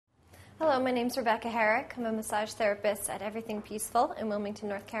Hello, my name's Rebecca Herrick. I'm a massage therapist at Everything Peaceful in Wilmington,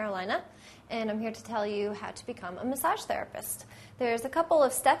 North Carolina, and I'm here to tell you how to become a massage therapist. There's a couple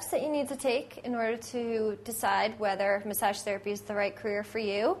of steps that you need to take in order to decide whether massage therapy is the right career for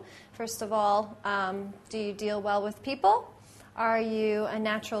you. First of all, do you deal well with people? Are you a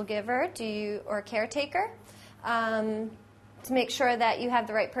natural giver? Or a caretaker? To make sure that you have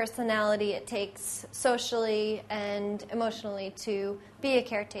the right personality, it takes socially and emotionally to be a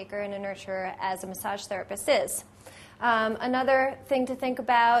caretaker and a nurturer as a massage therapist is. Another thing to think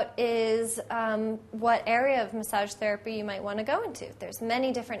about is what area of massage therapy you might want to go into. There's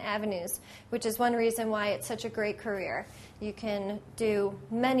many different avenues, which is one reason why it's such a great career. You can do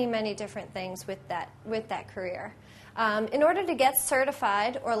many, many different things with that career. In order to get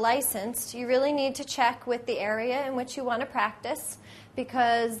certified or licensed, you really need to check with the area in which you want to practice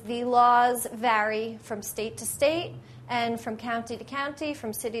because the laws vary from state to state and from county to county,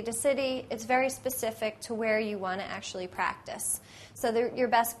 from city to city. It's very specific to where you want to actually practice. So your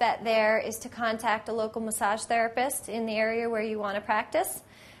best bet there is to contact a local massage therapist in the area where you want to practice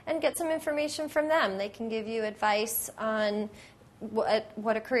and get some information from them. They can give you advice on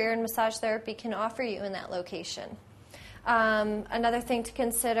what a career in massage therapy can offer you in that location. Another thing to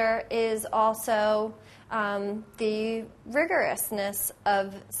consider is also the rigorousness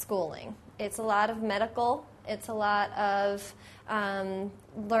of schooling. It's a lot of medical. It's a lot of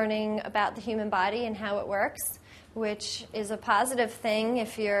learning about the human body and how it works, which is a positive thing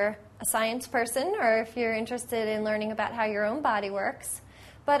if you're a science person or if you're interested in learning about how your own body works.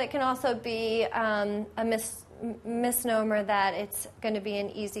 But it can also be a misnomer that it's going to be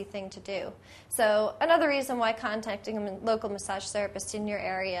an easy thing to do. So another reason why contacting a local massage therapist in your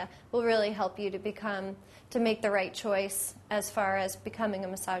area will really help you to make the right choice as far as becoming a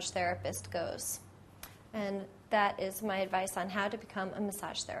massage therapist goes. And that is my advice on how to become a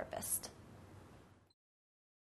massage therapist.